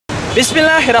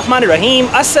बिस्मिल्लाहिर्रहमानिर्रहीम,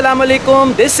 अस्सलाम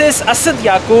वालेकुम। दिस इज़ असद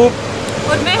याकूब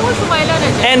और मैं हूँ शुमाइला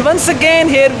नजर। And once again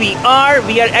here we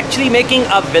are actually making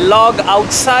a vlog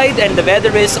outside and the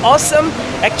weather is awesome.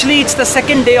 Actually it's the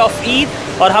second day of Eid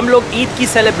और हम लोग ईद की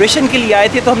सेलिब्रेशन के लिए आए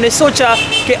थे, तो हमने सोचा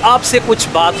कि आपसे कुछ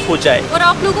बात हो जाए। और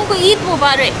आप लोगों को ईद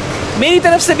मुबारक। मेरी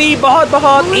तरफ से भी बहुत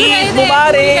बहुत ईद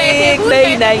मुबारक।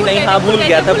 नहीं हाँ भूल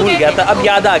गया था, अब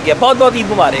याद आ गया। बहुत बहुत ईद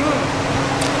मुबारक।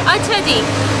 अच्छा जी,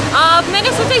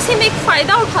 मैंने सोचा इसी में एक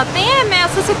फ़ायदा उठाते हैं। मैं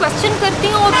असद से क्वेश्चन करती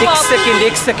हूँ और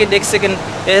एक सेकंड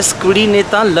इस कुड़ी ने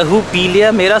ता लहू पी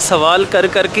लिया मेरा सवाल कर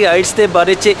करके आइट्स के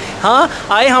बारे चे। हाँ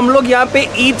आए हम लोग यहाँ पे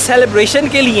ईद सेलिब्रेशन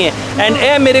के लिए एंड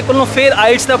ए मेरे को फिर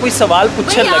आइट्स का कोई सवाल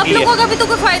पूछने लगी है। आप लोगों का भी तो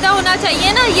कोई फ़ायदा होना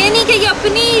चाहिए ना, ये नहीं कि ये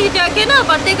अपनी जाके ना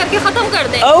बातें करके ख़त्म कर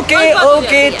दें।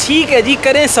 ओके ठीक है जी,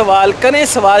 करें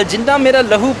सवाल जिन्ना मेरा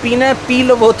लहू पीना है पी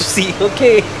लो वो तुसी।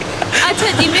 ओके अच्छा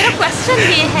जी, मेरा क्वेश्चन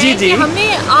ये है कि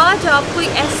हमें आज आप कोई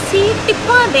ऐसी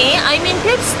टिप्पा दें, आई मीन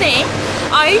टिप्स दें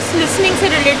आइल्स लिसनिंग से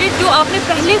रिलेटेड जो आपने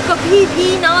पहले कभी भी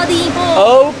ना दी हो।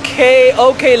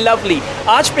 Okay lovely.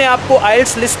 आज मैं आपको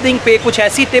आइल्स लिसनिंग पे कुछ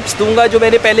ऐसी टिप्स दूंगा जो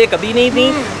मैंने पहले कभी नहीं दी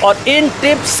और इन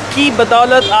टिप्स की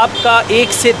बदौलत आपका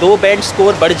 1 से 2 बैंड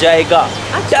स्कोर बढ़ जाएगा।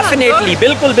 डेफिनेटली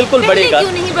बिल्कुल बढ़ेगा।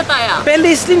 क्यों नहीं बताया?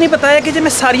 पहले इसलिए नहीं बताया कि जब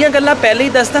मैं सारियां गल्लां पहले ही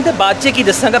दसदा थे बादशाह की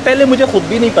दसांगा, पहले मुझे खुद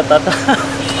भी नहीं पता था।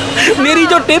 मेरी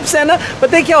जो टिप्स है ना,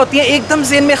 पता है क्या होती है, एकदम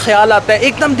ज़हन में ख्याल आता है,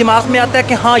 एकदम दिमाग में आता है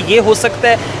कि हाँ ये हो सकता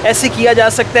है, ऐसे किया जा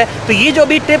सकता है। तो ये जो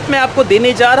भी टिप मैं आपको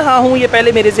देने जा रहा हूँ ये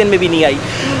पहले मेरे ज़हन में भी नहीं आई।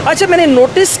 अच्छा, मैंने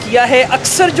नोटिस किया है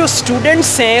अक्सर जो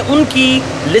स्टूडेंट्स हैं उनकी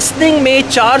लिसनिंग में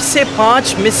 4 से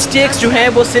 5 मिस्टेक्स जो हैं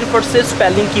वो सिर्फ और सिर्फ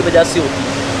स्पेलिंग की वजह से होती है।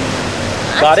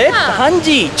 करेक्ट? हाँ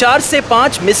जी, 4 से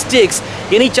 5 मिस्टेक्स,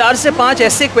 यानी 4 से 5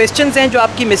 ऐसे क्वेश्चंस हैं जो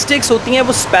आपकी मिस्टेक्स होती हैं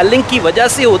वो स्पेलिंग की वजह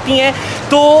से होती हैं।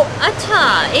 तो अच्छा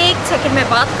एक सेकंड में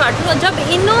बात काट लूँ। जब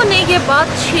इन्होंने ये बात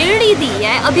छेड़ ही दी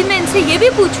है, अभी मैं इनसे ये भी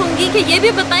पूछूंगी कि ये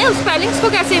भी बताएं स्पेलिंग्स को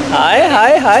कैसे इम्प्रूव।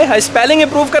 हाय स्पेलिंग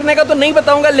इम्प्रूव करने का तो नहीं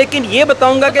बताऊंगा, लेकिन ये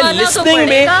बताऊंगा कि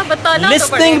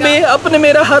लिसनिंग में अपने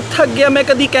मेरा हाथ थक गया, मैं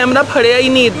कभी कैमरा फड़िया ही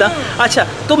नहीं इतना। अच्छा,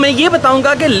 तो मैं ये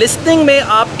बताऊंगा कि लिसनिंग में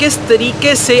आप किस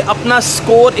तरीके से अपना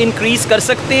स्कोर इंक्रीज कर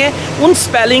सकते हैं उन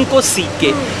स्पेलिंग को सीख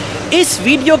के। इस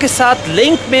वीडियो के साथ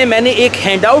लिंक में मैंने एक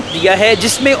हैंडआउट दिया है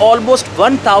जिसमें ऑलमोस्ट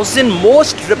 1000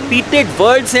 मोस्ट रिपीटेड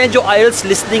वर्ड्स हैं जो आइल्स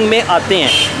लिसनिंग में आते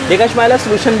हैं। देखा शुमाइला,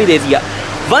 सोल्यूशन भी दे दिया।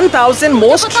 1000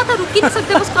 मोस्ट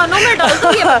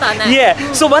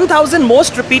 1000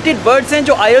 मोस्ट रिपीटेड वर्ड्स हैं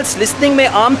जो आइल्स लिसनिंग में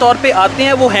आम तौर पे आते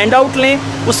हैं। वो हैंड आउट लें,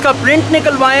 उसका प्रिंट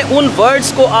निकलवाएं, उन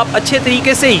वर्ड्स को आप अच्छे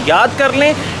तरीके से याद कर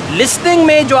लें। लिसनिंग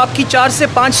में जो आपकी 4 से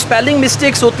 5 स्पेलिंग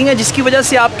मिस्टेक्स होती हैं जिसकी वजह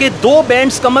से आपके 2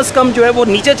 बैंड्स कम से कम जो है वो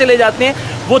नीचे चले जाते हैं,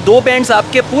 वो 2 बैंड्स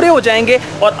आपके पूरे हो जाएंगे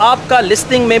और आपका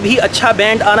लिसनिंग में भी अच्छा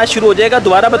बैंड आना शुरू हो जाएगा।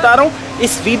 दोबारा बता रहा हूँ,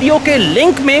 इस वीडियो के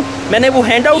लिंक में मैंने वो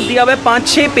हैंड आउट दिया हुआ है,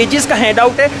 5-6 पेजेस का हैंड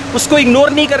आउट है, उसको इग्नोर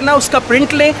नहीं करना, उसका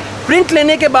प्रिंट लें। प्रिंट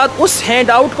लेने के बाद उस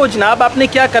हैंड आउट को जनाब आपने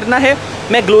क्या करना है,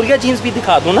 मैं ग्लोरिया जीन्स भी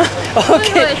दिखा दूँ ना।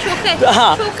 ओके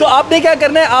हाँ, तो आपने क्या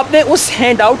करना है, आपने उस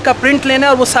हैंड आउट का प्रिंट लेना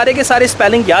है और वो सारे के सारे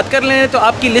स्पेलिंग याद कर लेने, तो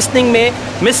आपकी लिसनिंग में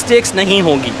मिस्टेक्स नहीं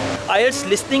होंगी। आइल्स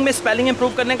लिसनिंग में स्पेलिंग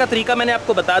इंप्रूव करने का तरीका मैंने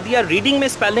आपको बता दिया। रीडिंग में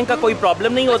स्पेलिंग का कोई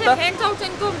प्रॉब्लम नहीं होता।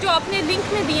 जो आपने लिंक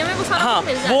में दिए हैं वो सारा हाँ,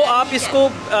 वो आप इसको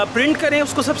प्रिंट करें,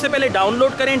 उसको सबसे पहले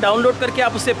डाउनलोड करें, डाउनलोड करके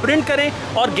आप उसे प्रिंट करें।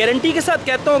 और गारंटी के साथ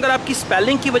कहता हूँ, अगर आपकी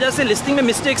स्पेलिंग की वजह से लिसनिंग में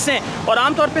मिस्टेक्स हैं, और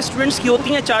आमतौर पे स्टूडेंट्स की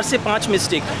होती हैं 4 से 5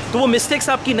 मिस्टेक, तो वो मिस्टेक्स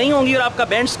आपकी नहीं होंगी और आपका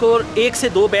बैंड स्कोर 1 से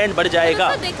 2 बैंड बढ़ जाएगा।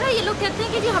 देखा, ये लोग कहते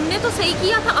हैं कि जी हमने तो सही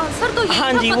किया था, आंसर तो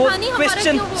हाँ जी, वो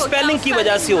क्वेश्चन स्पेलिंग की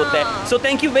वजह से होता है। So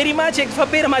thank you very much. एक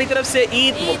फिर हमारी तरफ से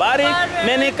ईद मुबारक।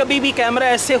 मैंने कभी भी कैमरा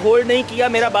ऐसे होल्ड नहीं किया,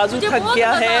 मेरा बाजू थक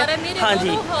गया है।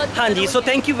 हाँ जी, so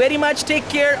thank you very much, take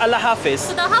care, Allah Hafiz.